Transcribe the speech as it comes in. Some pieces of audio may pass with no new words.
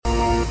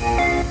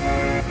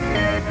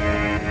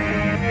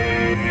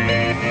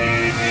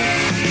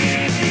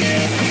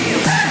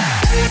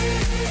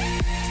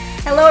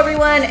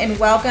everyone, and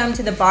welcome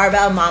to the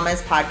Barbell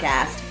Mamas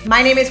podcast.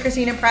 My name is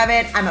Christina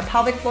Previtt. I'm a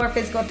pelvic floor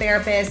physical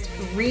therapist,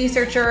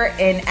 researcher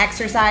in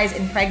exercise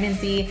and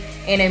pregnancy,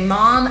 and a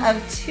mom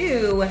of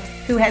two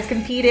who has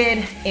competed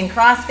in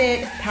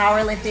CrossFit,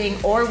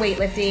 powerlifting, or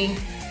weightlifting,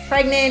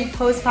 pregnant,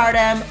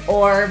 postpartum,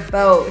 or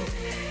both.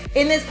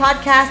 In this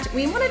podcast,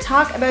 we want to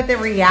talk about the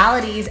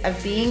realities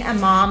of being a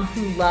mom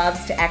who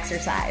loves to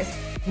exercise.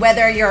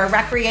 Whether you're a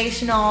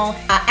recreational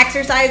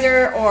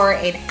exerciser or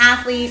an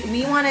athlete,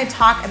 we want to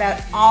talk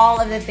about all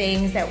of the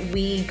things that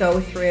we go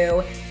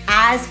through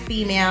as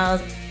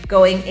females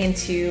going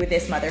into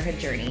this motherhood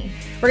journey.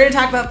 We're going to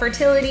talk about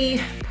fertility,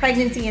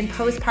 pregnancy, and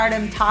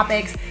postpartum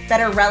topics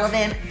that are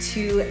relevant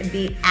to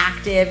the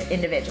active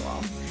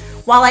individual.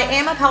 While I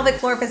am a pelvic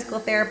floor physical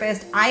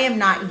therapist, I am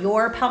not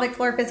your pelvic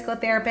floor physical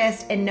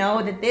therapist, and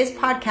know that this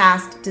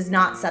podcast does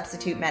not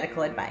substitute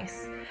medical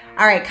advice.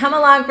 All right, come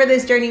along for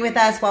this journey with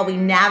us while we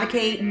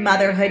navigate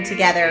motherhood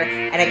together,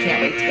 and I can't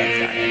wait to get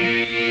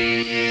started.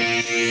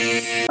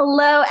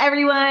 Hello,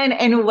 everyone,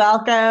 and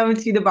welcome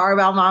to the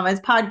Barbell Mamas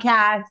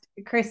podcast.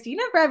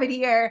 Christina Previtt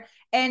here,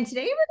 and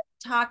today we're going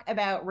to talk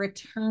about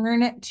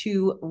return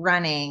to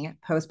running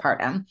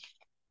postpartum.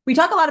 We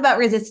talk a lot about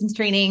resistance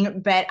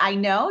training, but I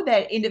know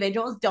that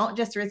individuals don't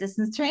just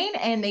resistance train,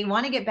 and they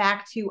want to get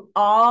back to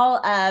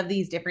all of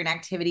these different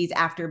activities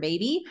after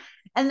baby.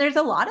 And there's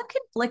a lot of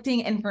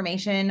conflicting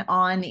information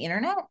on the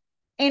internet.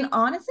 And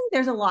honestly,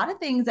 there's a lot of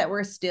things that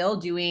we're still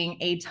doing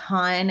a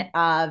ton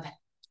of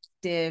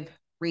active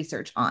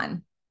research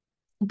on.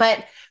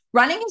 But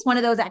running is one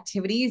of those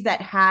activities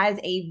that has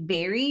a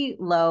very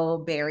low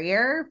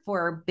barrier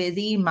for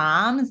busy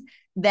moms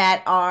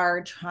that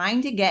are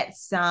trying to get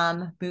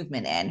some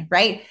movement in,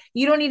 right?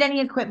 You don't need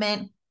any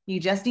equipment. You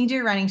just need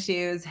your running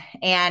shoes.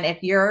 And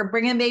if you're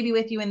bringing a baby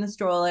with you in the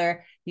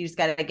stroller, you just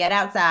got to get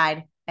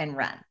outside and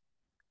run.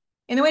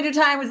 In the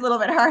wintertime, it's a little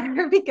bit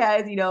harder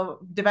because,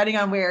 depending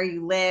on where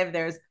you live,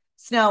 there's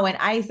snow and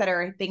ice that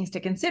are things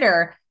to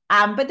consider.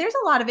 But there's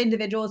a lot of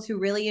individuals who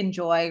really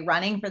enjoy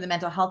running for the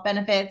mental health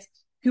benefits,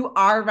 who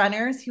are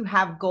runners, who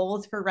have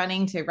goals for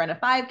running to run a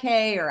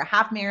 5K or a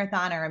half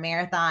marathon or a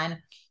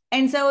marathon.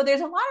 And so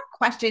there's a lot of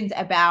questions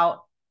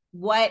about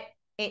what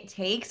it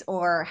takes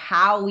or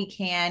how we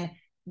can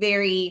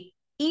very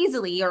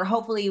easily, or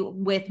hopefully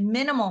with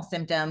minimal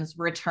symptoms,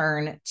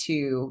 return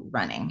to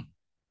running.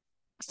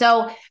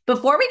 So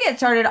before we get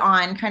started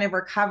on kind of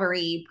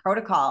recovery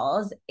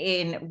protocols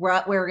in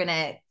what we're going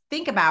to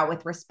think about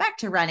with respect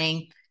to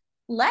running,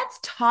 let's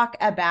talk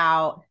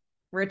about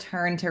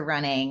return to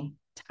running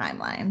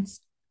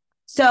timelines.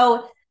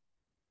 So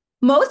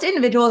most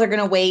individuals are going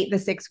to wait the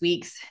 6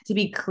 weeks to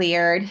be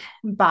cleared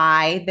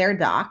by their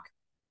doc.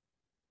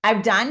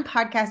 I've done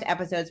podcast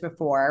episodes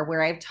before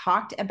where I've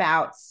talked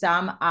about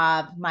some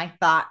of my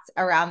thoughts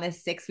around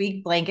this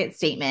 6-week blanket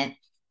statement.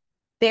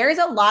 There's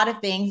a lot of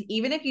things,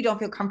 even if you don't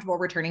feel comfortable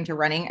returning to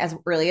running as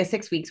early as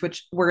 6 weeks,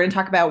 which we're going to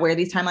talk about where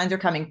these timelines are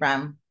coming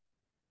from.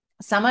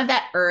 Some of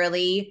that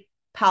early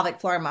pelvic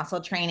floor muscle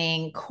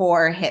training,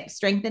 core hip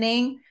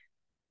strengthening,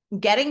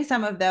 getting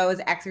some of those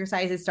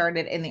exercises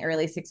started in the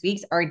early 6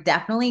 weeks are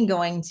definitely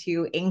going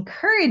to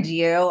encourage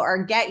you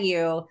or get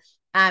you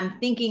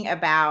thinking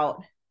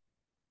about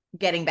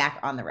getting back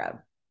on the road.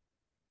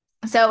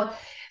 So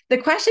the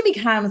question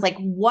becomes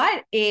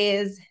what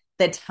is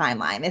the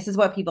timeline? This is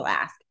what people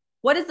ask.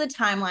 What is the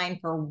timeline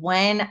for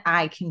when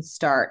I can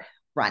start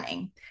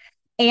running?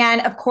 And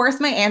of course,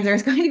 my answer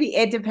is going to be,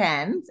 it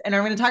depends. And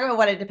I'm going to talk about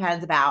what it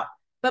depends about.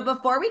 But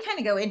before we kind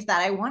of go into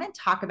that, I want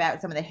to talk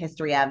about some of the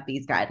history of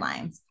these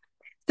guidelines.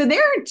 So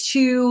there are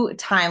two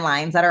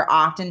timelines that are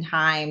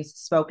oftentimes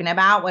spoken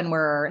about when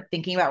we're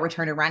thinking about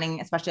return to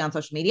running, especially on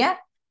social media.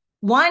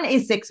 One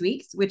is 6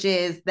 weeks, which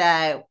is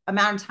the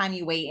amount of time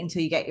you wait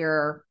until you get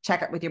your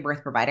checkup with your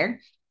birth provider,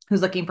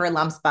 who's looking for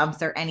lumps,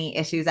 bumps, or any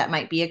issues that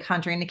might be a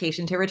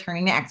contraindication to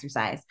returning to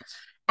exercise.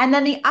 And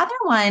then the other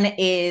one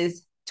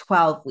is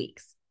 12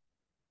 weeks.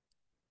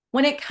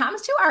 When it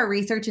comes to our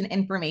research and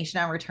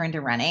information on return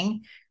to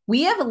running,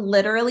 we have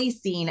literally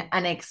seen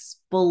an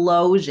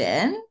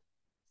explosion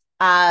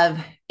of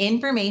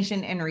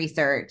information and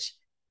research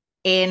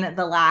in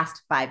the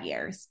last 5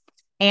 years.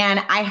 And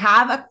I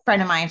have a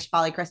friend of mine,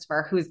 Shefali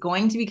Christopher, who's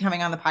going to be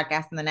coming on the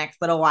podcast in the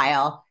next little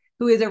while,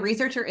 who is a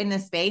researcher in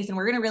this space. And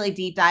we're going to really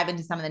deep dive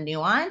into some of the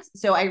nuance.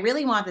 So I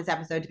really want this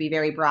episode to be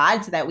very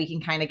broad so that we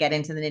can kind of get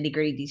into the nitty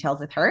gritty details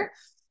with her.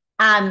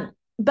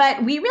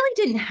 But we really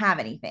didn't have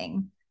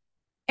anything.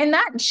 And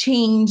that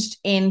changed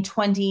in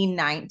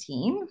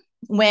 2019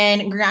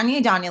 when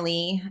Grania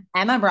Donnelly,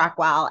 Emma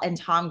Brockwell, and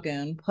Tom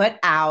Goon put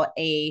out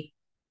a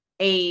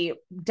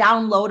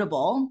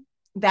downloadable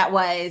that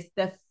was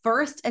the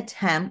first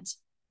attempt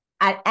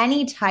at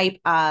any type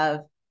of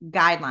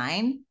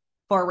guideline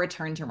for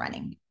return to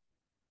running.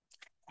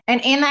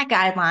 And in that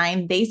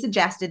guideline, they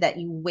suggested that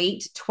you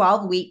wait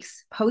 12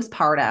 weeks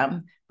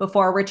postpartum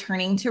before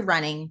returning to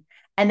running,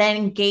 and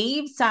then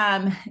gave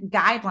some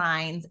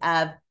guidelines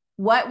of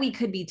what we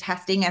could be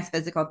testing as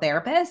physical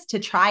therapists to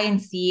try and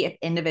see if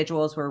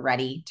individuals were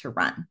ready to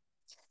run.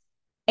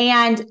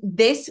 And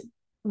this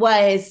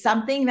was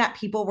something that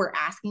people were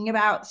asking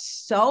about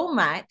so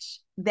much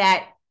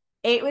that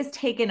it was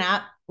taken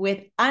up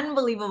with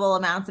unbelievable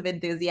amounts of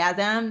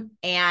enthusiasm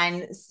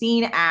and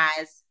seen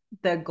as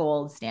the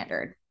gold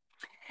standard.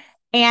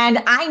 And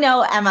I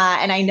know Emma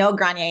and I know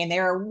Granier, and they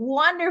are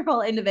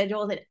wonderful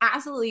individuals and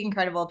absolutely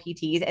incredible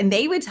PTs. And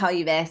they would tell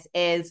you this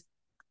is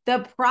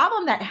the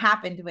problem that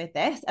happened with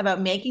this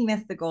about making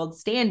this the gold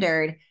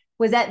standard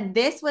was that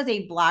this was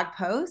a blog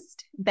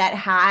post that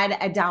had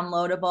a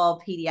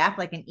downloadable PDF,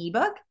 like an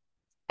ebook.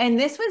 And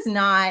this was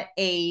not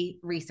a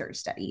research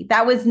study.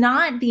 That was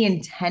not the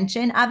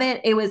intention of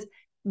it. It was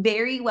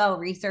very well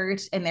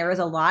researched, and there was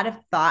a lot of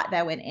thought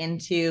that went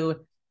into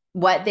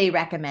what they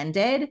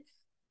recommended,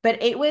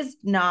 but it was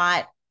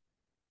not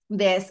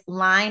this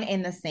line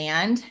in the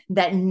sand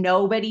that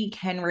nobody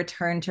can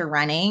return to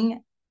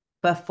running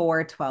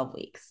before 12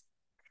 weeks.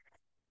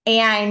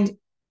 And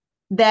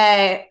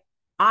the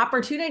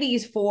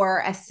opportunities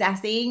for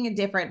assessing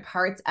different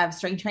parts of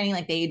strength training,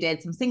 like they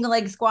did some single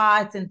leg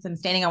squats and some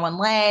standing on one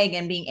leg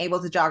and being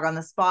able to jog on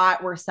the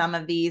spot, were some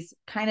of these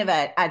kind of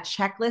a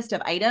checklist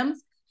of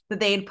items that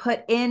they had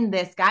put in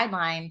this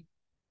guideline.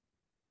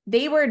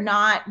 They were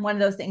not one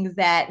of those things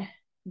that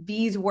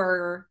these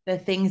were the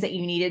things that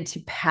you needed to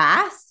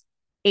pass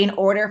in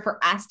order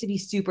for us to be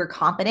super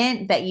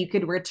confident that you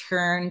could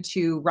return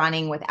to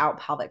running without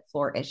pelvic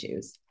floor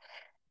issues.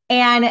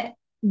 And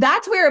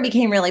that's where it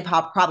became really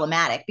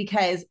problematic,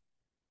 because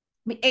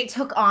it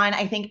took on,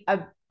 I think,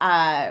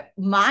 a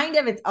mind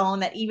of its own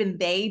that even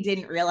they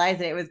didn't realize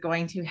that it was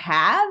going to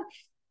have.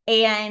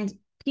 And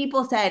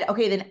people said,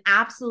 okay, then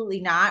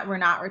absolutely not. We're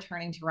not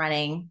returning to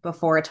running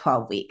before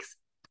 12 weeks.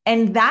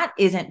 And that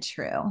isn't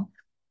true.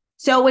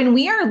 So when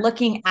we are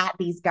looking at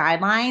these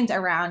guidelines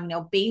around,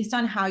 based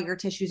on how your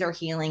tissues are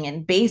healing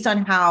and based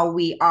on how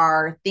we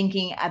are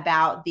thinking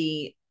about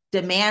the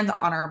demands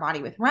on our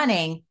body with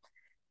running,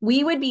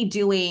 we would be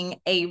doing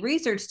a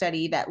research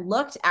study that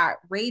looked at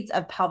rates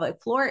of pelvic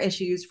floor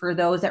issues for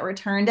those that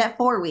returned at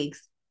 4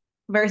 weeks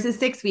versus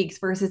 6 weeks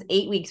versus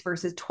 8 weeks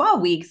versus 12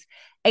 weeks.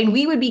 And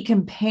we would be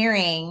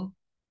comparing,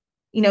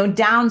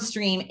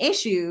 downstream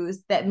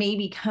issues that may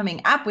be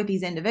coming up with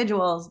these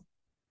individuals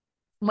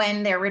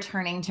when they're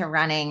returning to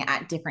running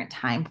at different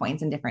time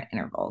points and different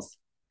intervals.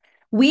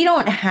 We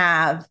don't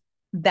have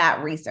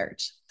that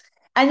research.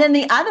 And then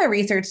the other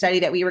research study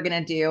that we were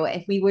going to do,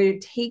 if we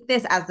would take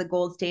this as the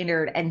gold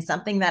standard and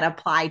something that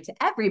applied to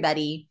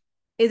everybody,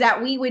 is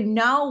that we would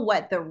know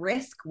what the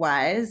risk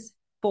was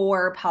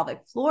for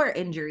pelvic floor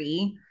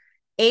injury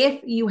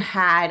if you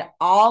had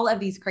all of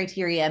these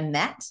criteria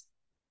met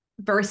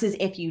versus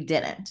if you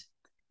didn't.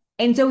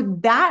 And so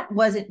that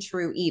wasn't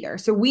true either.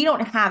 So we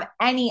don't have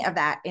any of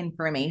that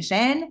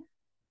information.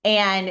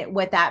 And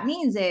what that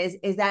means is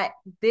that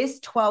this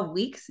 12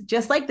 weeks,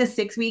 just like the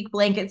 6-week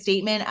blanket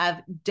statement of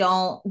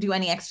don't do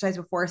any exercise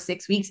before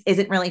 6 weeks,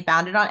 isn't really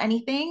founded on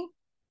anything.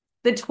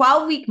 The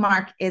 12-week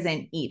mark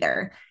isn't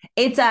either.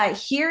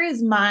 It's here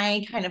is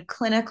my kind of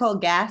clinical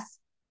guess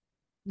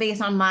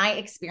based on my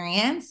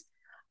experience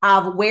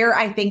of where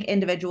I think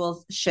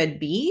individuals should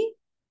be.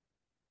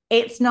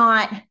 It's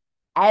not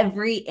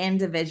every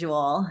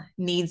individual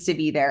needs to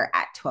be there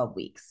at 12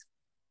 weeks.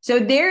 So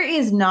there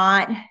is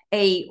not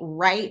a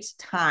right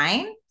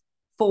time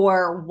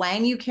for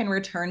when you can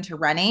return to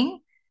running.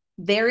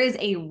 There is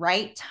a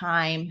right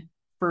time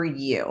for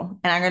you.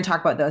 And I'm going to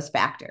talk about those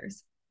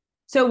factors.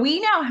 So we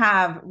now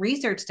have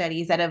research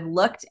studies that have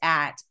looked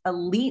at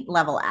elite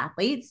level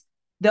athletes,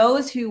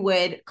 those who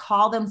would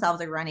call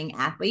themselves a running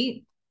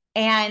athlete,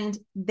 and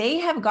they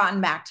have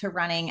gotten back to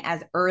running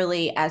as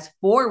early as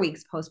 4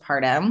 weeks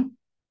postpartum.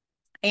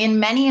 And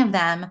many of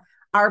them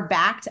are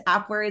back to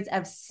upwards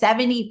of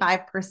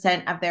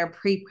 75% of their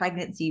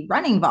pre-pregnancy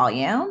running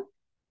volume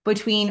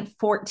between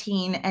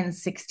 14 and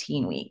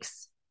 16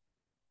 weeks.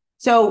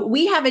 So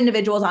we have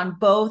individuals on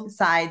both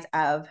sides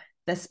of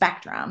the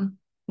spectrum,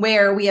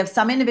 where we have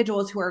some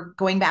individuals who are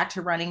going back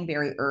to running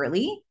very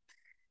early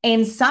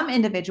and some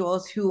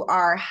individuals who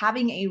are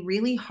having a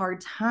really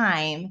hard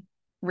time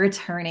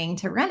returning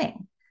to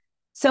running.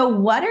 So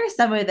what are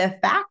some of the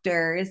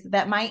factors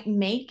that might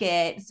make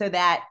it so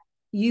that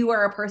you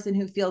are a person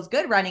who feels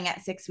good running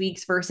at 6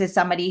 weeks versus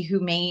somebody who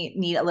may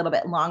need a little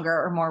bit longer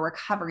or more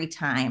recovery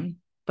time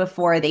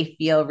before they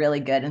feel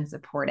really good and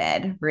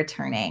supported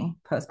returning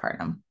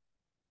postpartum?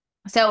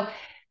 So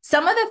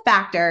some of the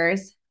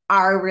factors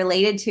are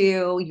related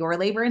to your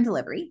labor and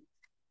delivery,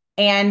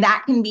 and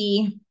that can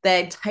be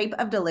the type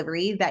of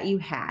delivery that you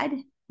had,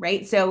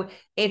 right? So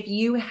if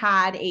you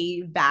had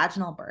a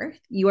vaginal birth,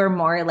 you are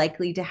more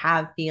likely to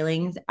have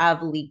feelings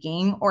of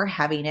leaking or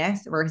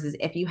heaviness versus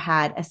if you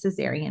had a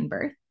cesarean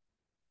birth.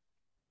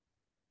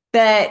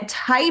 The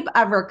type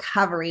of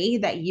recovery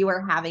that you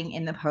are having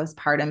in the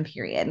postpartum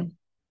period.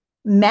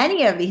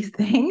 Many of these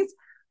things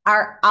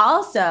are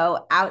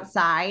also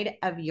outside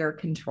of your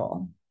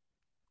control.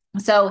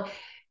 So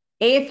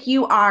if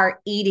you are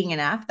eating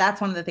enough,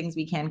 that's one of the things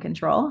we can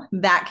control.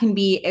 That can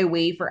be a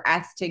way for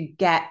us to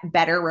get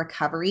better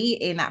recovery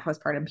in that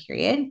postpartum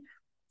period.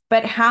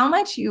 But how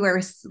much you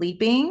are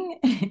sleeping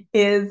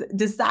is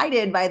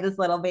decided by this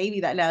little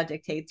baby that now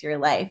dictates your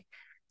life.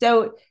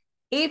 So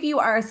if you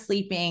are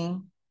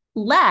sleeping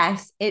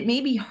less, it may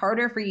be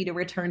harder for you to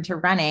return to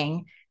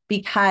running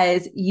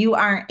because you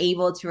aren't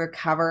able to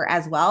recover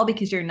as well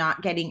because you're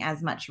not getting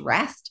as much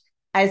rest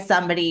as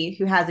somebody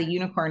who has a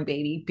unicorn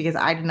baby, because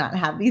I did not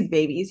have these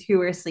babies who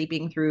were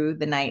sleeping through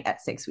the night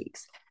at 6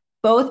 weeks.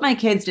 Both my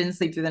kids didn't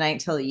sleep through the night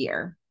till a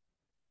year.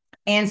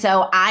 And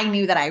so I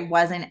knew that I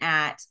wasn't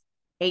at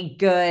a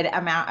good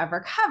amount of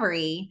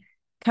recovery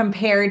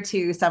compared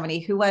to somebody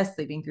who was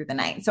sleeping through the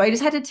night. So I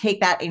just had to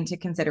take that into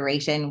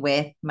consideration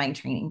with my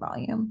training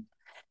volume.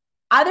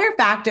 Other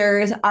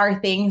factors are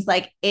things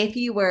like if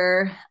you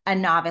were a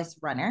novice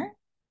runner,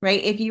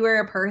 right? If you were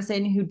a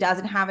person who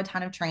doesn't have a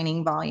ton of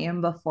training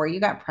volume before you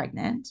got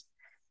pregnant,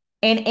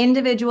 and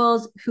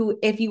individuals who,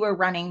 if you were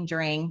running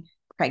during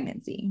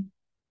pregnancy.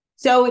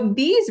 So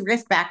these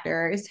risk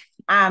factors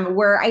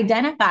were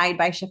identified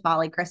by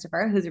Shefali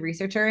Christopher, who's a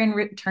researcher in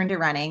Return to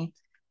Running,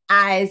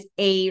 as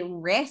a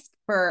risk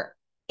for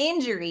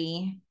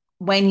injury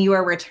when you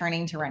are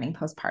returning to running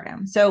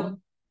postpartum. So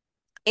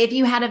if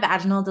you had a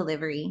vaginal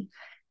delivery,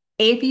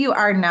 if you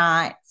are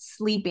not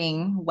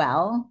sleeping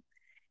well,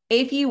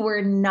 if you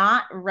were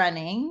not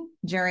running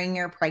during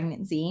your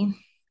pregnancy,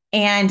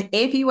 and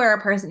if you are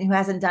a person who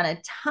hasn't done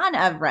a ton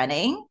of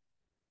running,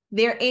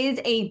 there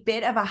is a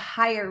bit of a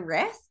higher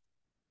risk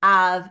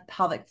of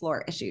pelvic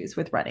floor issues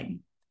with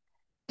running.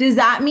 Does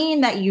that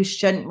mean that you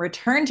shouldn't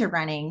return to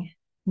running?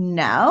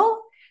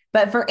 No.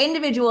 But for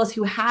individuals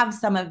who have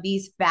some of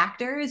these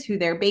factors, who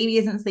their baby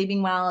isn't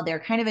sleeping well, they're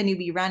kind of a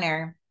newbie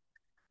runner,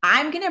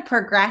 I'm going to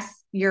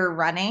progress your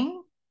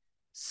running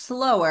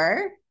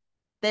slower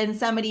than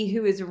somebody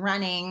who is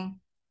running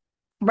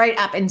right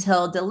up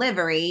until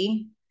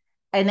delivery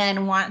and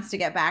then wants to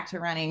get back to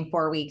running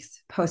 4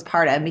 weeks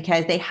postpartum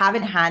because they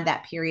haven't had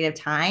that period of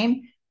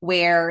time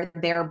where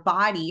their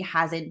body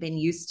hasn't been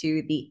used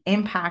to the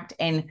impact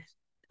and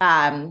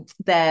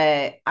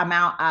the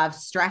amount of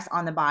stress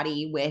on the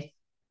body with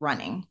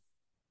running.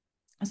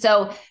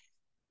 So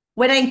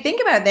when I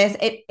think about this,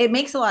 it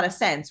makes a lot of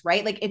sense,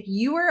 right? Like if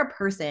you were a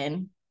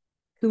person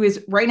who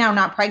is right now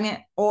not pregnant,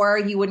 or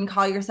you wouldn't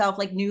call yourself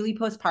like newly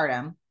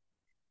postpartum,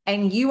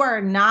 and you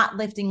are not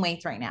lifting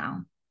weights right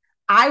now,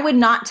 I would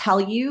not tell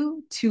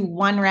you to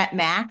 1 rep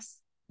max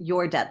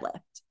your deadlift.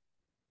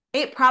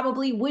 It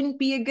probably wouldn't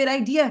be a good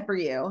idea for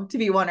you to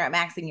be 1 rep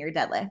maxing your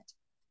deadlift.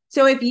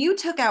 So if you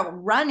took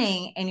out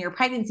running in your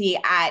pregnancy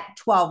at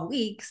 12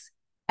 weeks,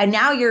 and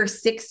now you're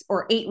 6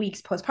 or 8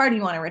 weeks postpartum,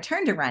 you want to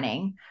return to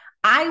running,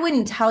 I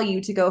wouldn't tell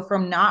you to go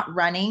from not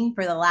running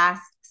for the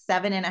last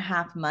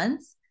 7.5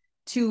 months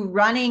to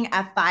running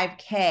a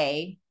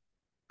 5K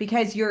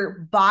because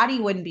your body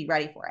wouldn't be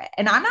ready for it.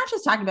 And I'm not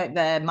just talking about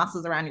the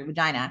muscles around your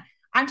vagina.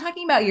 I'm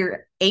talking about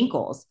your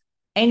ankles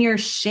and your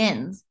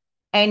shins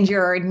and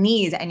your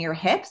knees and your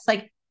hips.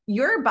 Like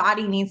your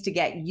body needs to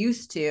get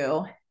used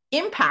to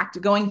impact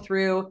going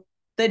through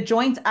the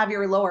joints of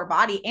your lower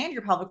body and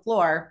your pelvic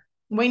floor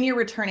when you're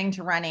returning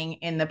to running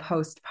in the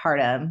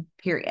postpartum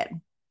period.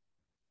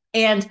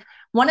 And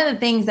one of the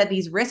things that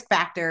these risk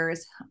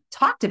factors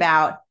talked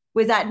about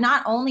was that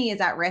not only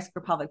is at risk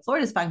for pelvic floor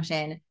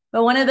dysfunction,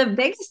 but one of the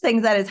biggest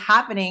things that is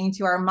happening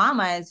to our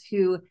mamas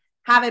who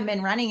haven't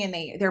been running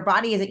and their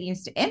body isn't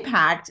used to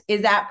impact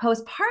is that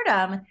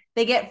postpartum,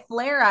 they get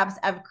flare-ups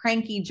of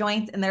cranky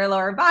joints in their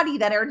lower body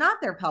that are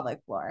not their pelvic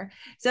floor.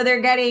 So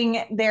they're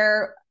getting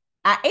their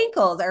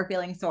ankles are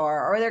feeling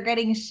sore, or they're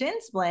getting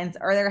shin splints,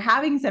 or they're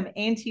having some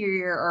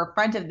anterior or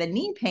front of the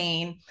knee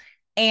pain.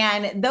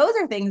 And those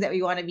are things that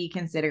we want to be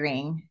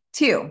considering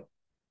too.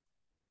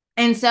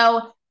 And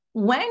so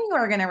when you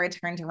are going to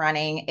return to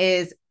running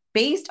is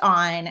based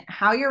on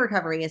how your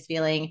recovery is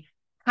feeling,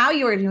 how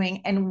you are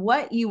doing, and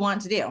what you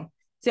want to do.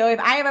 So if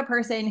I have a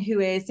person who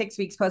is 6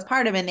 weeks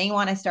postpartum and they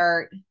want to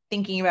start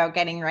thinking about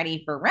getting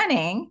ready for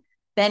running,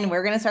 then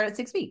we're going to start at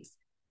 6 weeks.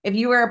 If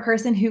you are a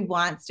person who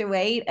wants to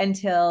wait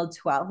until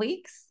 12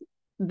 weeks,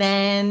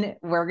 then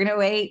we're going to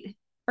wait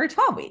for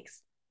 12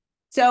 weeks.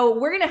 So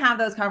we're going to have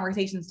those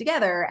conversations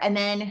together, and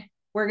then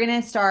we're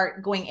going to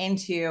start going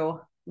into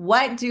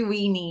what do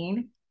we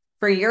need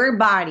for your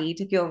body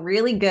to feel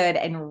really good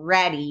and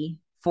ready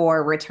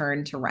for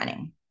return to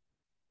running.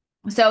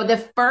 So the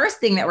first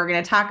thing that we're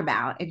going to talk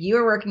about, if you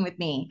are working with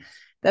me,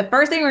 the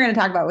first thing we're going to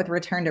talk about with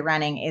return to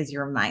running is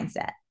your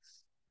mindset.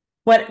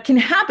 What can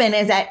happen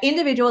is that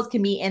individuals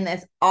can be in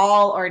this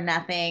all or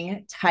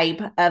nothing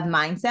type of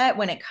mindset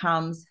when it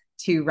comes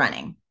to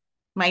running.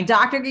 My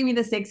doctor gave me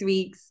the 6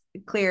 weeks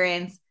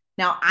clearance.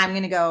 Now I'm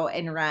going to go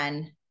and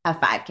run a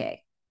 5K,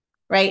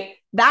 right?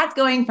 That's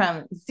going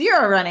from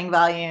 0 running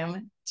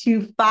volume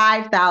to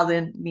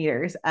 5,000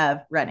 meters of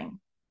running.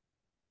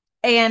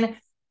 And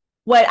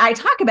what I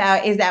talk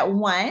about is that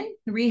 1,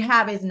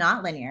 rehab is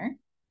not linear.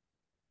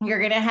 You're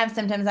going to have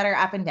symptoms that are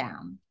up and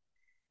down.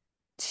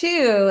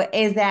 2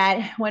 is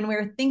that when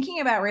we're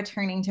thinking about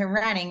returning to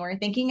running, we're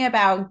thinking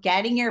about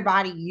getting your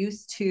body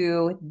used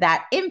to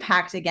that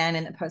impact again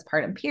in the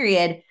postpartum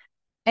period.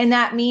 And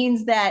that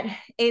means that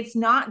it's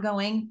not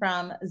going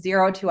from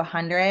 0 to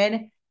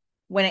 100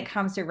 when it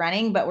comes to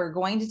running, but we're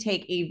going to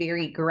take a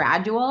very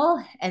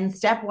gradual and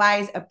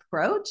stepwise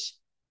approach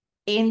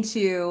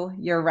into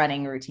your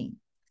running routine.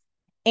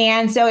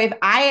 And so if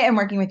I am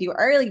working with you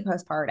early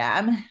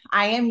postpartum,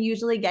 I am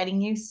usually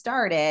getting you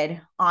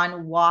started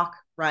on walk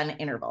run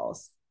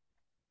intervals.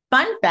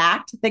 Fun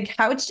fact, the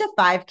Couch to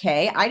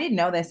 5K, I didn't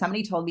know this.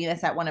 Somebody told me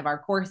this at one of our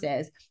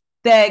courses.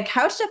 The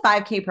Couch to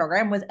 5K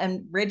program was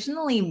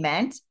originally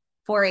meant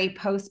for a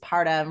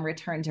postpartum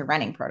return to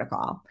running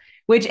protocol,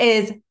 which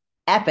is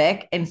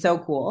epic and so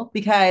cool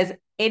because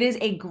it is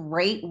a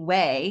great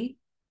way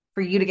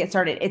for you to get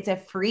started. It's a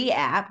free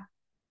app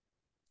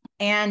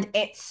and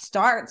it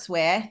starts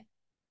with,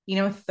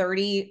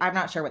 30, I'm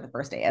not sure what the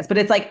first day is, but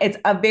it's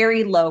a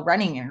very low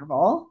running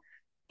interval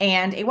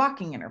and a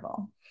walking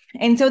interval.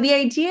 And so the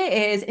idea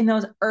is in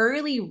those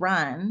early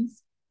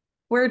runs,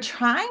 we're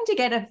trying to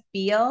get a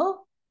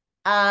feel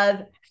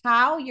of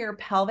how your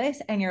pelvis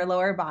and your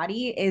lower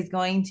body is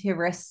going to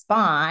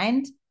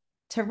respond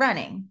to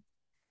running.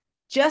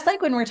 Just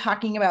like when we're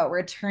talking about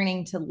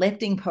returning to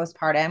lifting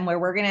postpartum, where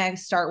we're going to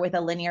start with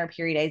a linear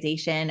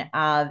periodization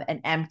of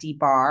an empty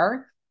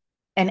bar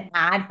and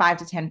add 5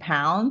 to 10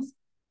 pounds,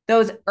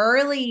 those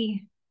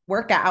early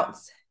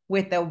workouts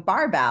with the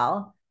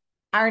barbell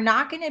are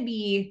not going to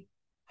be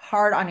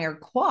hard on your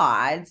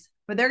quads,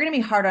 but they're going to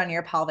be hard on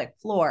your pelvic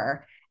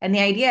floor. And the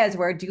idea is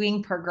we're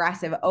doing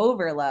progressive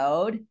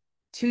overload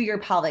to your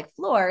pelvic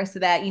floor so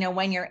that,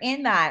 when you're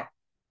in that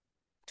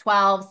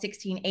 12,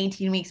 16,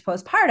 18 weeks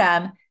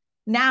postpartum,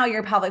 now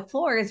your pelvic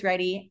floor is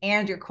ready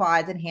and your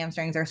quads and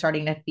hamstrings are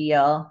starting to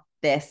feel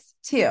this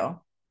too.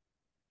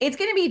 It's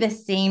going to be the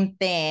same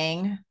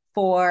thing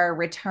for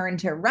return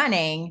to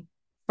running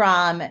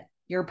from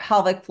your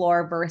pelvic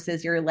floor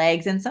versus your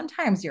legs and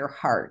sometimes your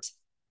heart,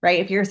 right?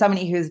 If you're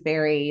somebody who's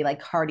very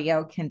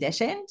cardio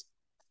conditioned,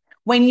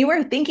 when you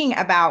are thinking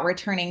about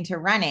returning to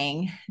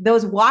running,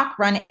 those walk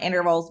run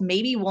intervals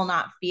maybe will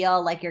not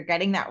feel like you're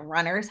getting that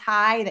runner's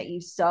high that you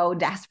so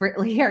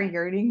desperately are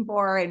yearning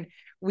for. And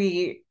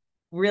we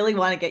really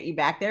want to get you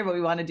back there, but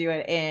we want to do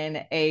it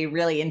in a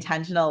really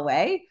intentional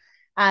way.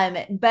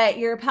 But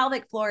your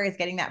pelvic floor is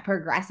getting that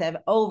progressive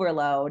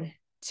overload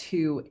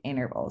to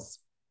intervals.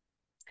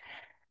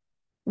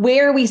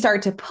 Where we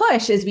start to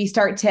push is we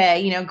start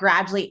to,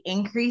 gradually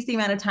increase the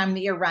amount of time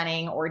that you're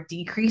running or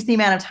decrease the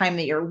amount of time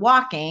that you're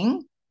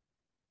walking.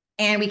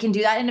 And we can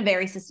do that in a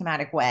very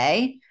systematic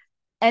way.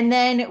 And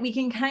then we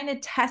can kind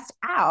of test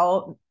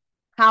out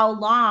how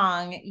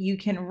long you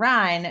can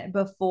run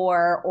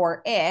before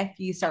or if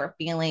you start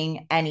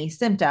feeling any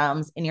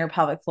symptoms in your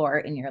pelvic floor,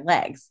 in your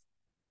legs.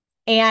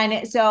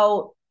 And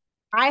so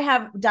I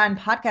have done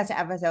podcast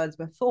episodes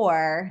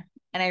before,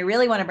 and I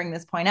really want to bring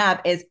this point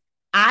up is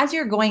as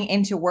you're going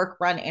into work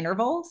run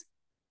intervals,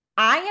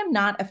 I am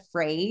not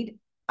afraid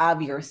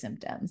of your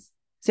symptoms.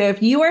 So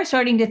if you are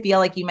starting to feel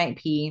like you might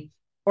pee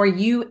or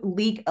you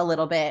leak a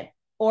little bit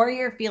or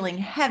you're feeling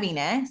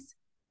heaviness,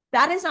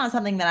 that is not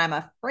something that I'm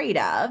afraid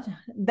of.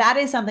 That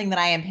is something that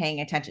I am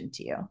paying attention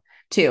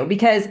to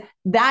because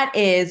that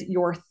is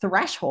your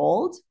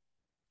threshold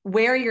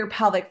where your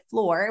pelvic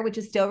floor, which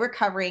is still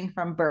recovering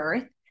from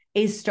birth,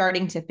 is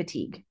starting to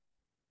fatigue.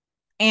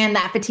 And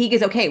that fatigue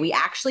is okay. We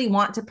actually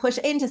want to push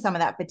into some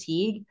of that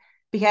fatigue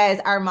because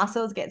our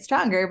muscles get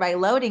stronger by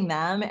loading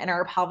them, and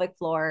our pelvic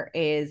floor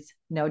is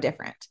no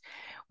different.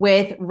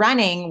 With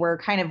running, we're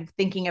kind of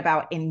thinking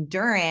about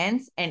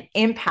endurance and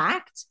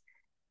impact.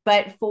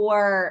 But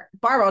for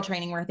barbell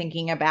training, we're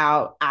thinking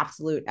about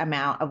absolute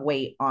amount of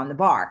weight on the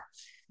bar.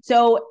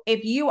 So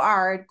if you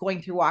are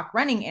going through walk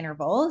running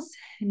intervals,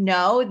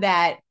 know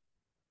that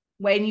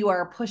when you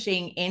are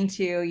pushing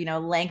into,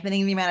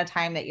 lengthening the amount of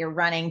time that you're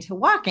running to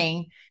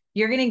walking,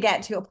 you're going to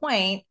get to a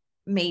point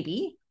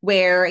maybe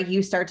where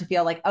you start to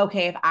feel like,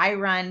 okay, if I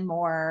run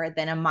more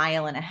than 1.5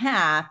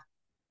 miles,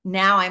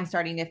 now I'm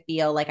starting to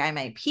feel like I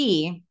might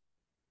pee.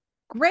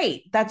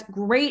 Great. That's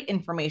great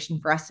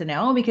information for us to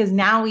know because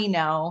now we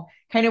know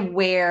kind of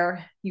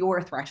where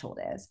your threshold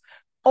is.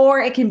 Or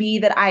it can be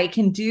that I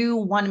can do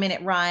 1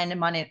 minute run,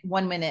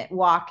 1 minute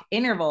walk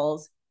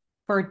intervals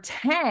for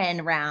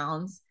 10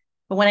 rounds.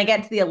 But when I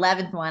get to the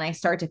 11th one, I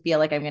start to feel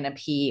like I'm going to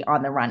pee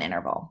on the run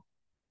interval.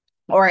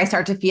 Or I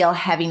start to feel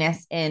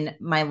heaviness in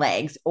my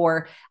legs,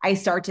 or I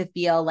start to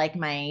feel like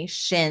my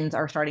shins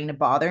are starting to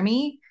bother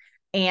me.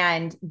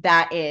 And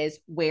that is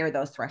where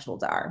those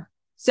thresholds are.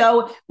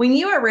 So when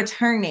you are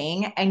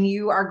returning and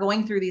you are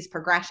going through these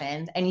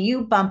progressions and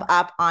you bump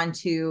up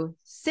onto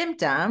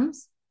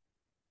symptoms,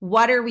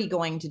 what are we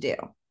going to do?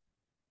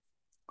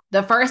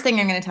 The first thing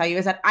I'm going to tell you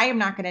is that I am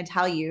not going to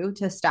tell you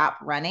to stop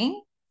running.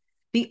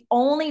 The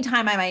only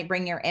time I might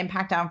bring your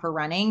impact down for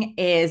running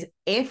is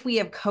if we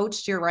have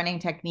coached your running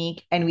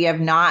technique and we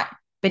have not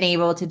been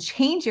able to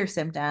change your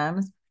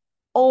symptoms,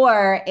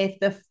 or if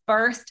the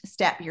first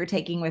step you're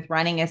taking with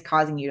running is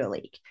causing you to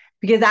leak,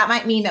 because that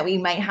might mean that we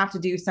might have to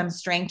do some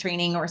strength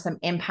training or some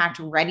impact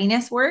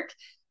readiness work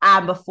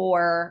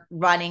before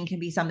running can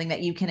be something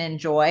that you can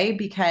enjoy,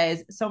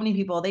 because so many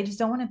people, they just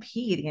don't want to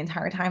pee the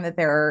entire time that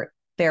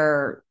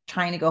they're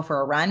trying to go for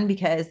a run,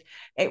 because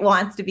it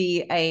wants to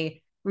be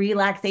a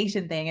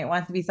relaxation thing. It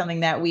wants to be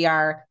something that we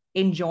are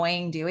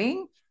enjoying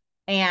doing.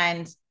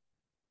 And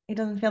it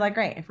doesn't feel like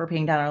great if we're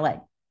peeing down our leg.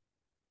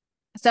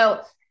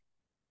 So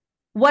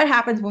what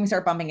happens when we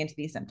start bumping into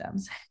these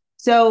symptoms?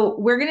 So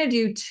we're going to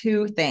do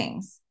two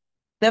things.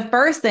 The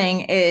first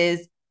thing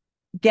is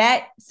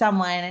get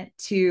someone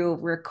to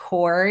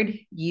record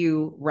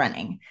you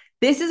running.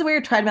 This is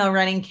where treadmill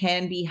running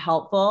can be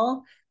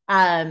helpful.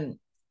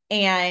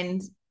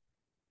 And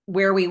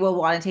where we will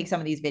want to take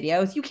some of these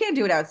videos. You can't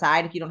do it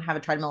outside if you don't have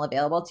a treadmill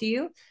available to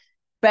you.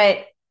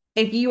 But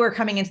if you are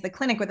coming into the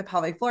clinic with a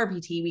pelvic floor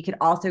PT, we could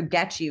also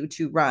get you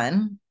to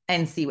run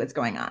and see what's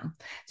going on.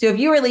 So if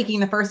you are leaking,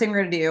 the first thing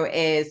we're going to do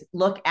is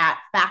look at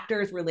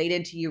factors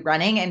related to you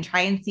running and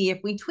try and see if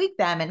we tweak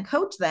them and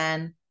coach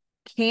them.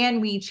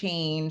 Can we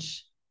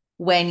change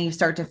when you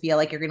start to feel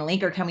like you're going to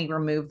leak, or can we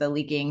remove the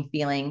leaking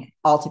feeling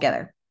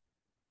altogether?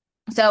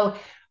 So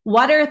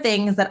what are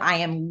things that I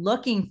am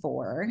looking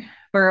for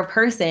a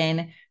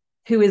person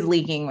who is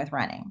leaking with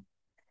running?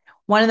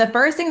 One of the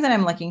first things that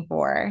I'm looking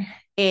for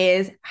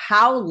is,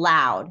 how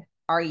loud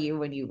are you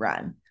when you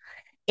run?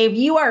 If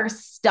you are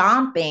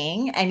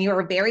stomping and you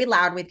are very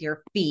loud with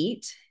your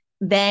feet,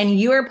 then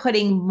you are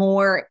putting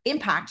more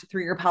impact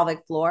through your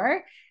pelvic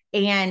floor.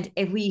 And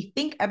if we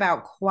think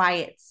about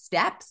quiet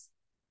steps,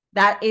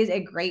 that is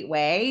a great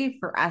way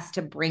for us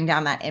to bring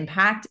down that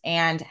impact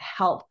and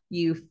help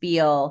you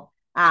feel,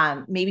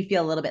 maybe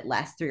feel a little bit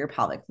less through your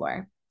pelvic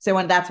floor. So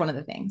that's one of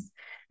the things.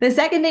 The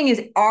second thing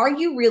is, are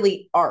you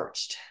really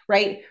arched,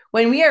 right?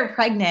 When we are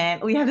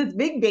pregnant, we have this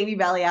big baby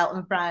belly out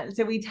in front.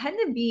 So we tend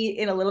to be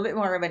in a little bit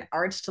more of an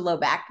arched to low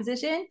back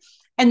position.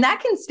 And that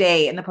can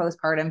stay in the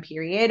postpartum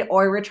period,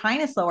 or we're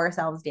trying to slow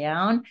ourselves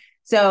down.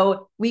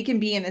 So we can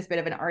be in this bit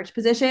of an arch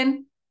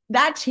position.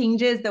 That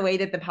changes the way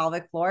that the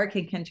pelvic floor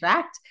can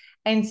contract.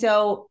 And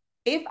so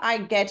if I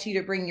get you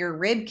to bring your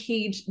rib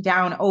cage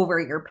down over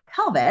your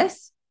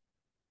pelvis,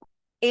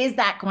 is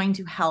that going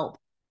to help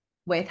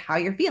with how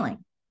you're feeling?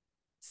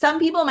 Some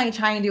people might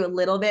try and do a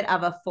little bit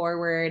of a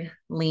forward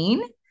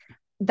lean.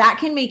 That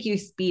can make you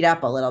speed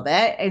up a little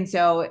bit. And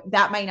so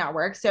that might not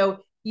work.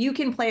 So you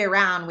can play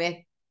around with,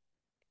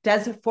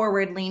 does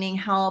forward leaning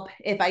help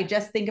if I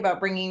just think about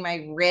bringing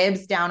my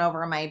ribs down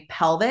over my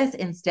pelvis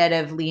instead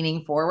of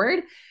leaning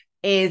forward?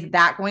 Is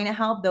that going to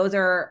help? Those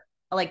are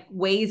like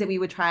ways that we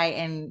would try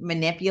and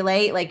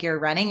manipulate like your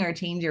running, or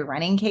change your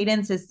running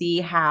cadence to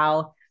see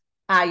how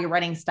your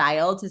running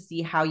style, to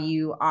see how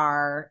you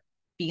are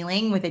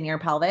feeling within your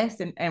pelvis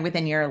and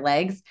within your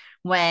legs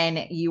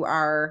when you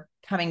are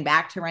coming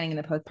back to running in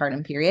the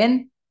postpartum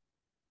period.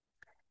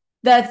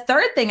 The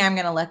third thing I'm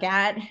going to look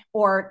at,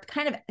 or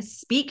kind of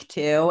speak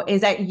to,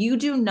 is that you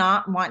do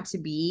not want to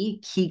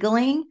be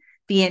Kegling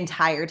the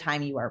entire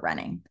time you are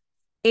running.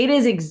 It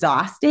is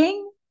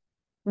exhausting.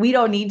 We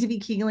don't need to be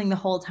Kegling the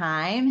whole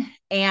time.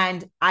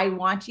 And I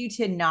want you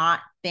to not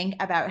think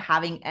about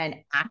having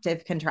an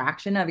active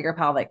contraction of your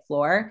pelvic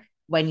floor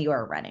when you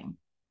are running.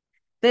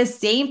 The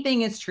same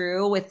thing is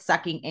true with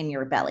sucking in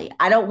your belly.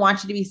 I don't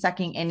want you to be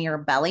sucking in your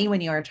belly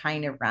when you are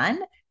trying to run,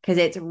 because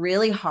it's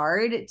really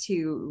hard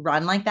to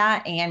run like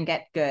that and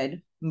get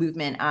good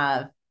movement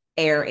of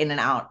air in and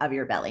out of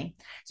your belly.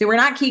 So we're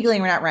not Kegling,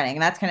 we're not running.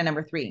 And that's kind of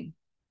number 3.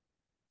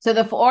 So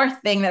the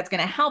fourth thing that's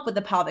going to help with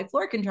the pelvic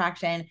floor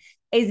contraction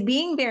is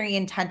being very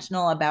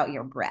intentional about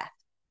your breath.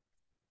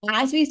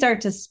 As we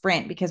start to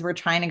sprint, because we're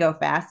trying to go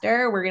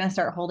faster, we're going to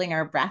start holding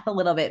our breath a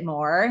little bit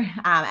more,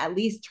 at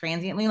least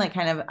transiently, like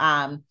kind of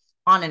on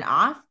and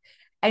off.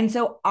 And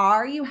so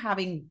are you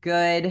having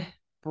good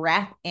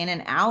breath in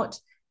and out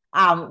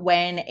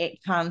when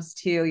it comes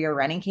to your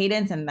running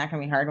cadence? And that can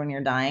be hard when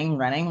you're dying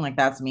running, like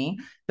that's me.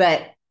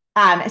 But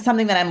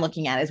something that I'm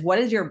looking at is, what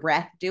is your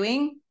breath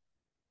doing?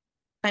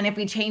 And if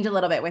we change a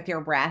little bit with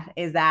your breath,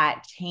 is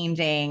that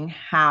changing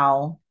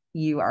how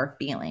you are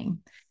feeling?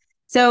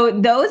 So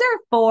those are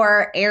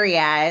 4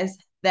 areas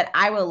that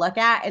I will look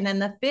at. And then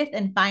the 5th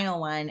and final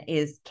one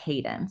is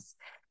cadence.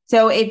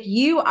 So if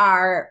you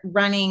are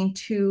running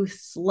too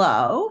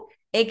slow,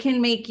 it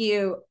can make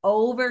you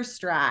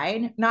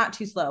overstride, not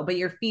too slow, but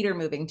your feet are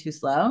moving too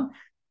slow.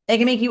 It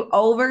can make you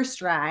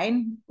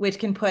overstride, which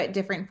can put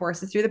different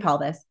forces through the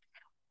pelvis,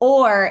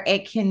 or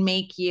it can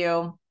make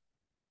you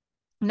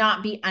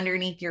not be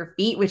underneath your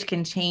feet, which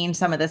can change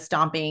some of the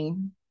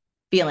stomping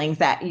feelings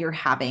that you're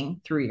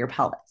having through your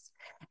pelvis.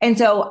 And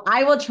so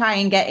I will try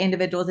and get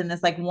individuals in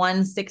this like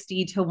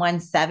 160 to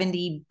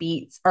 170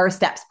 beats or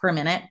steps per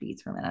minute.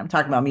 I'm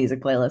talking about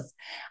music playlists,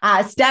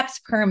 steps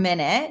per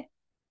minute.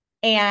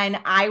 And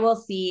I will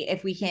see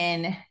if we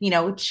can,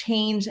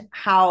 change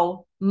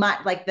how much,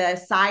 like the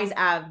size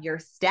of your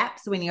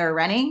steps when you're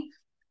running,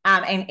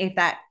 and if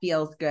that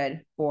feels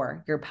good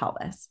for your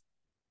pelvis.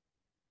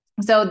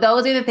 So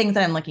those are the things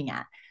that I'm looking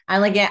at.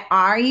 I'm looking at,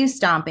 are you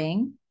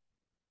stomping?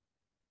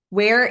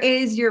 Where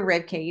is your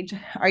rib cage?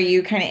 Are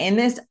you kind of in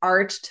this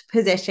arched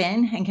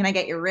position? And can I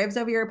get your ribs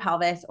over your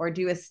pelvis or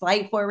do a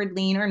slight forward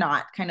lean or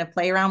not? Kind of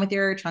play around with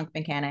your trunk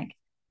mechanic.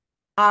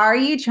 Are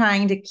you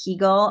trying to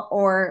Kegel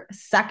or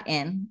suck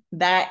in?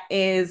 That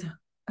is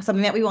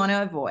something that we want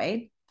to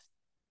avoid.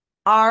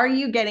 Are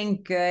you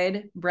getting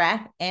good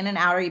breath in and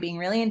out? Are you being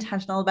really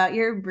intentional about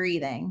your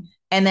breathing?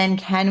 And then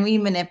can we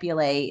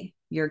manipulate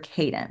your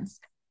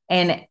cadence?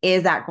 And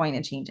is that going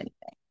to change anything?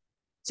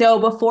 So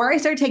before I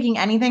start taking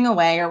anything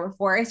away or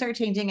before I start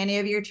changing any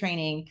of your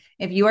training,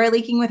 if you are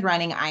leaking with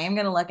running, I am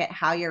going to look at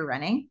how you're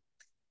running.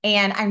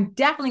 And I'm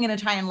definitely going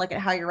to try and look at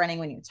how you're running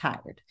when you're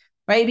tired,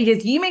 right?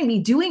 Because you may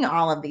be doing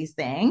all of these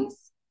things.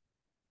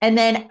 And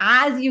then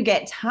as you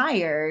get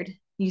tired,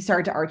 you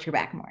start to arch your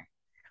back more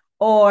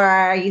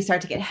or you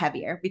start to get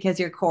heavier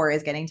because your core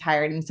is getting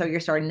tired. And so you're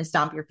starting to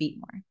stomp your feet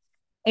more.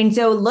 And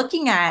so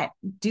looking at,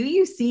 do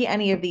you see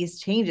any of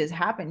these changes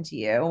happen to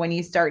you when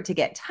you start to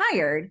get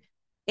tired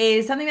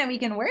is something that we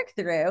can work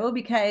through,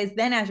 because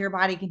then as your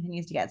body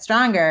continues to get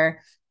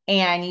stronger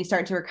and you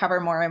start to recover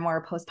more and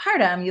more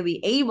postpartum, you'll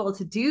be able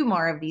to do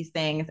more of these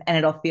things and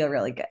it'll feel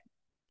really good.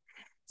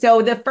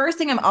 So the first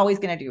thing I'm always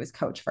going to do is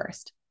coach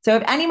first. So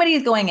if anybody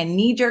is going a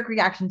knee-jerk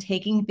reaction,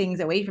 taking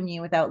things away from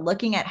you without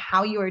looking at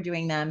how you are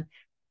doing them,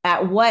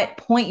 at what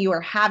point you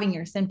are having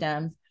your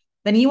symptoms,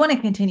 then you want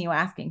to continue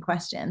asking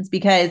questions,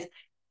 because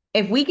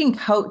if we can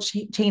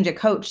change a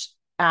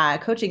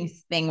coaching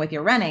thing with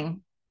your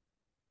running,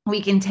 we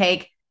can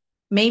take,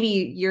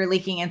 maybe you're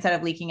leaking, instead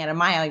of leaking at a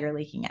mile, you're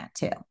leaking at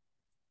 2.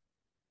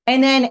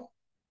 And then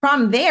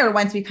from there,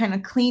 once we kind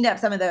of cleaned up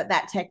some of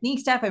that technique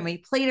stuff and we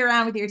played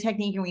around with your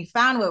technique and we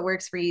found what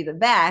works for you the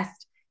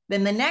best,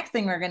 then the next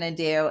thing we're going to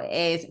do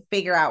is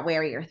figure out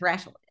where your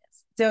threshold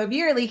is. So if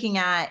you're leaking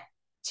at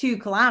 2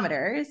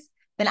 kilometers,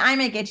 then I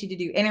might get you to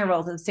do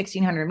intervals of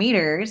 1,600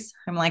 meters.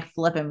 I'm like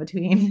flipping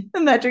between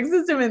the metric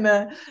system and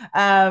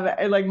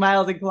the like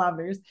miles and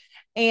kilometers.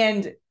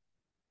 And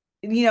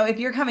if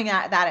you're coming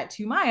at that at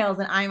 2 miles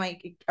and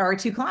or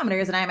 2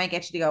 kilometers, and I might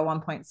get you to go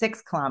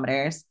 1.6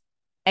 kilometers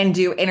and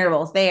do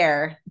intervals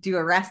there, do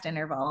a rest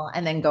interval,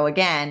 and then go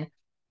again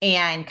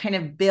and kind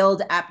of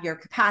build up your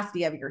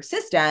capacity of your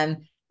system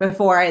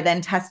before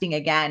then testing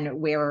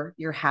again where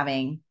you're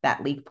having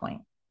that leak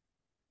point.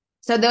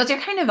 So those are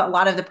kind of a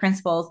lot of the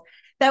principles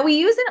that we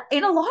use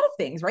in a lot of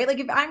things, right? Like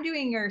if I'm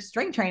doing your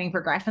strength training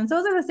progressions,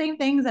 those are the same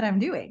things that I'm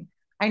doing.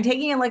 I'm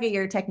taking a look at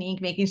your technique,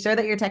 making sure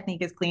that your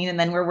technique is clean, and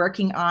then we're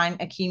working on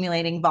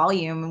accumulating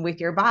volume with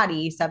your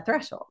body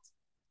sub-threshold.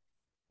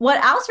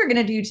 What else we're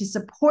going to do to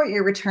support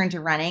your return to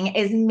running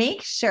is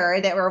make sure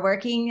that we're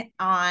working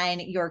on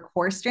your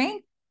core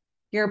strength,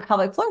 your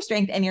pelvic floor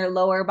strength, and your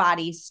lower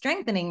body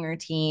strengthening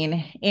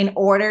routine in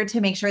order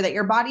to make sure that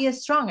your body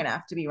is strong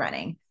enough to be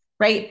running,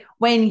 right?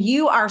 When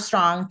you are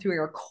strong through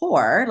your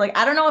core, like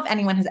I don't know if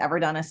anyone has ever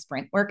done a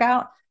sprint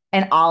workout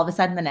and all of a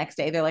sudden the next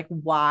day they're like,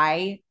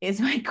 why is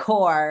my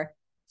core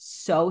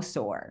so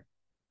sore?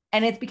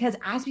 And it's because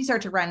as we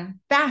start to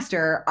run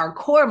faster, our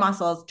core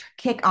muscles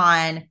kick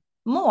on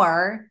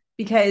more,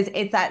 because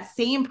it's that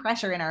same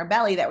pressure in our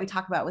belly that we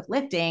talk about with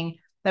lifting,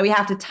 that we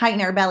have to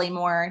tighten our belly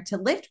more to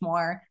lift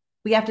more.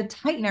 We have to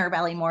tighten our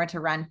belly more to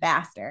run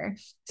faster.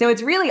 So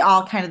it's really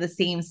all kind of the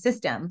same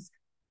systems.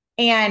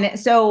 And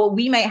so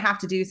we might have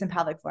to do some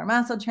pelvic floor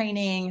muscle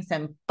training,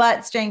 some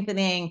butt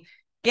strengthening,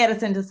 get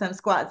us into some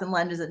squats and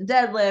lunges and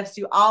deadlifts,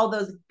 do all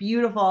those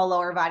beautiful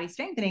lower body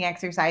strengthening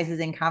exercises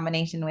in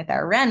combination with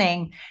our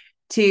running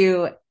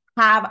to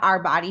have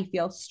our body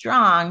feel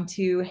strong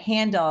to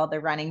handle the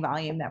running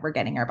volume that we're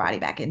getting our body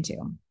back into.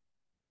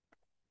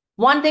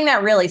 One thing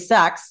that really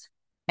sucks,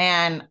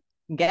 and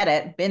get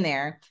it, been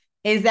there,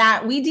 is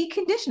that we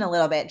decondition a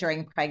little bit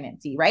during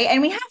pregnancy, right? And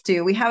we have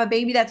to. We have a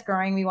baby that's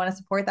growing. We want to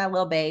support that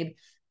little babe.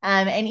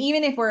 And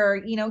even if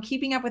we're,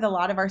 keeping up with a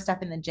lot of our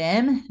stuff in the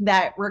gym,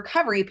 that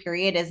recovery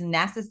period is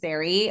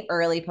necessary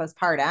early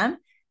postpartum.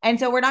 And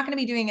so we're not going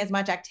to be doing as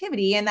much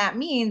activity. And that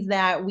means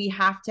that we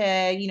have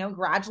to,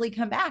 gradually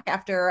come back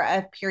after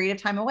a period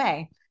of time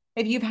away.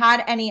 If you've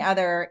had any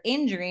other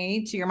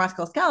injury to your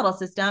musculoskeletal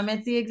system,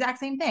 it's the exact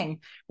same thing,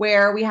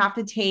 where we have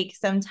to take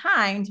some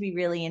time to be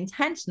really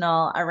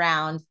intentional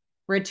around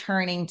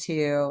returning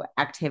to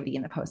activity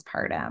in the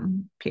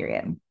postpartum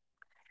period.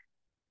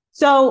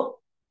 So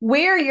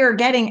where you're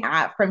getting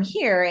at from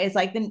here is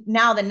like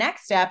now the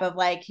next step of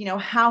like,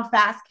 how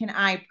fast can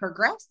I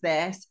progress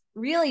this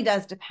really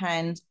does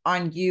depend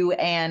on you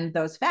and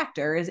those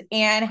factors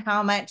and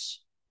how much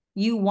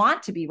you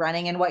want to be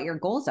running and what your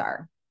goals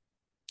are.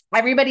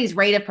 Everybody's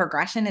rate of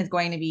progression is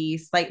going to be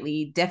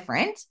slightly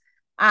different.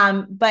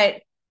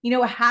 But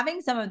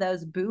having some of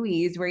those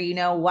buoys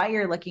where what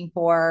you're looking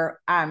for,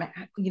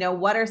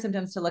 what are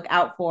symptoms to look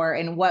out for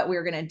and what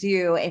we're going to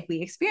do if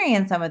we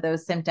experience some of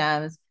those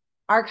symptoms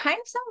are kind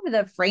of some of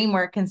the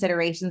framework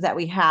considerations that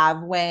we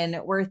have when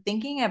we're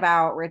thinking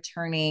about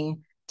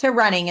returning to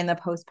running in the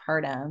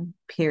postpartum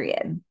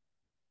period.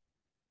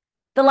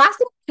 The last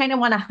thing I kind of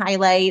want to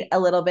highlight a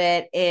little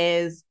bit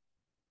is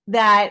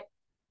that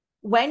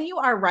when you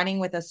are running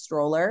with a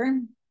stroller,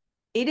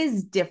 it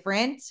is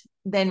different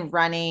than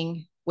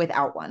running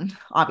without one,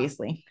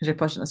 obviously, because you're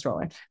pushing a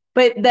stroller.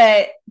 But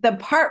the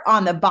part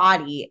on the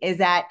body is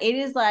that it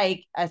is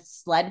like a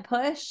sled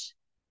push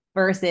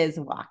versus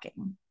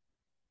walking.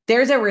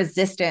 There's a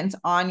resistance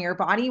on your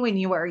body when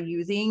you are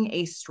using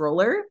a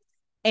stroller.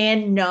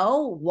 And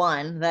no,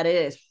 one, that it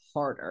is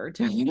harder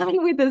to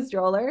run with a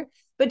stroller.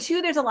 But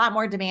two, there's a lot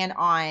more demand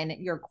on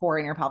your core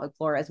and your pelvic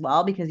floor as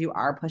well, because you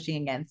are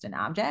pushing against an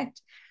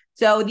object.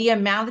 So the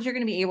amount that you're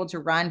going to be able to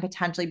run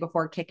potentially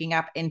before kicking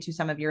up into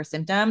some of your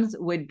symptoms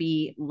would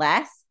be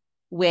less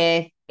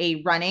with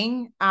a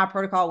running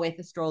protocol with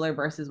a stroller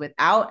versus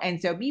without.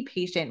 And so be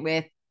patient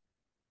with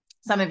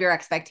some of your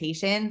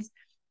expectations,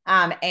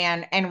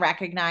 and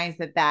recognize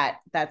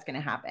that's going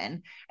to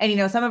happen.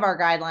 And some of our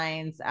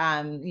guidelines,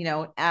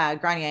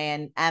 Grania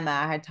and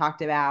Emma had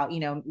talked about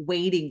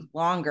waiting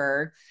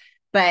longer,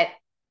 but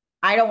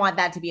I don't want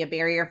that to be a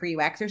barrier for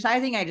you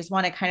exercising. I just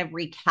want to kind of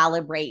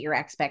recalibrate your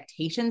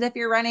expectations if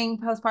you're running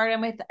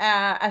postpartum with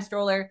a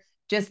stroller,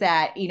 just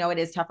that it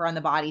is tougher on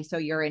the body, so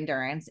your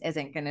endurance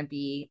isn't going to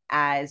be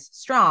as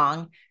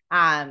strong,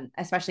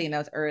 especially in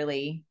those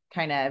early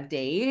kind of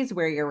days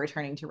where you're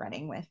returning to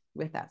running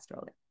with that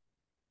stroller.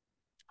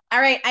 All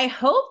right. I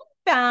hope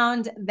you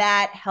found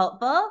that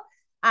helpful.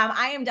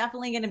 I am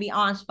definitely going to be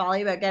on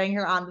Shefali about getting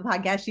her on the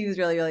podcast. She was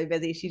really, really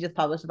busy. She just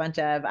published a bunch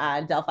of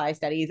Delphi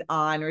studies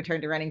on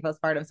return to running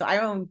postpartum. So I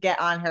won't get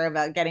on her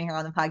about getting her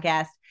on the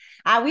podcast.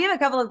 We have a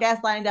couple of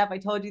guests lined up. I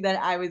told you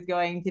that I was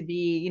going to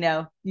be,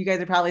 you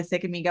guys are probably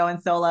sick of me going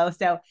solo.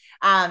 So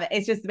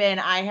it's just been,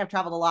 I have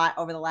traveled a lot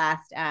over the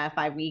last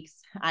 5 weeks.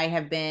 I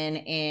have been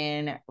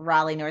in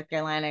Raleigh, North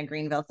Carolina,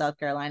 Greenville, South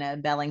Carolina,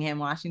 Bellingham,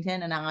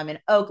 Washington, and now I'm in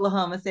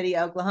Oklahoma City,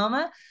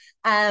 Oklahoma.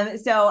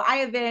 So I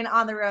have been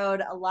on the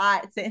road a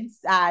lot since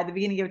the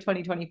beginning of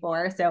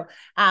 2024. So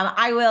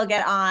I will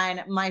get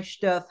on my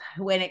stuff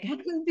when it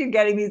comes to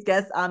getting these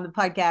guests on the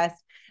podcast.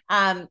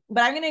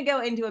 But I'm going to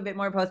go into a bit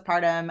more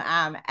postpartum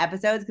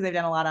episodes, because I've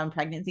done a lot on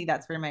pregnancy.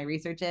 That's where my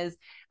research is.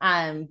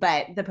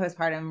 But the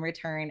postpartum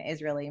return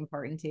is really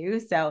important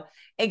too. So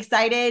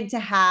excited to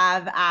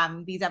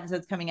have these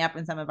episodes coming up,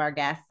 and some of our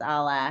guests.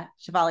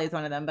 Shefali is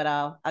one of them, but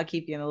I'll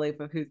keep you in the loop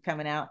of who's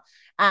coming out.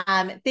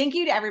 Thank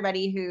you to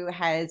everybody who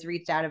has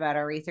reached out about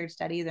our research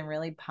studies. I'm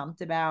really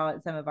pumped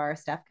about some of our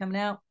stuff coming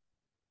out.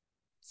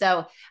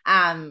 So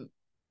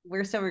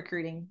we're still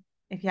recruiting.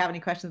 If you have any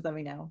questions, let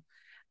me know.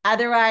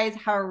 Otherwise,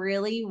 have a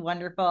really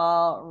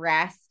wonderful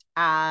rest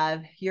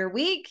of your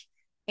week,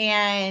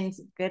 and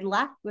good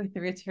luck with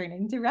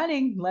returning to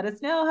running. Let us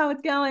know how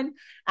it's going.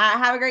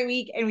 Have a great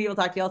week, and we will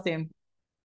talk to you all soon.